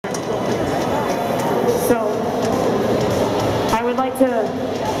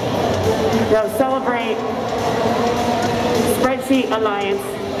alliance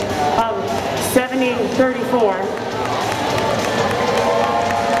of 70-34,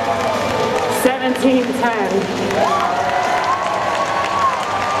 17-10.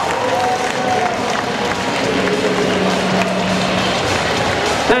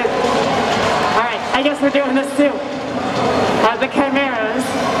 I guess we're doing this too. The Chimeras.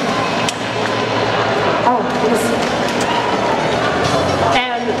 Oh, this.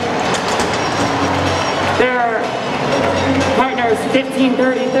 And their partners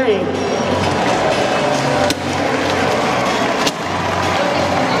 15-33.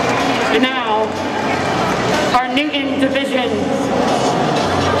 And now, our Newton Division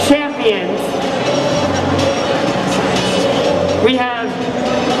champions. We have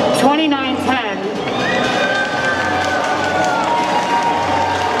 29-10.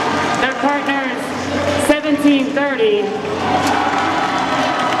 Partners 17-30,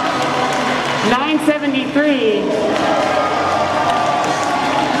 973,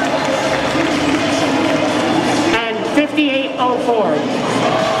 and 5804.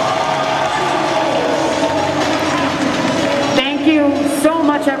 Thank you so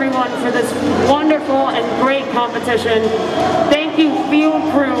much, everyone, for this wonderful and great competition. Thank you, field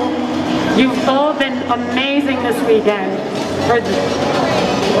crew. You've all been amazing this weekend.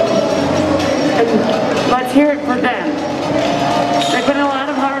 And let's hear it for them. They put in a lot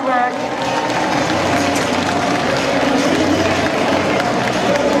of hard work.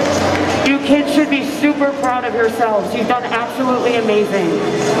 You kids should be super proud of yourselves. You've done absolutely amazing.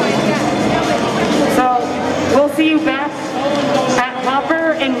 So we'll see you back at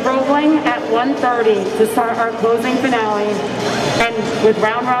Hopper in Roebling at 1:30 to start our closing finale and with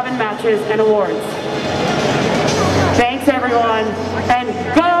round robin matches and awards. Thanks everyone, and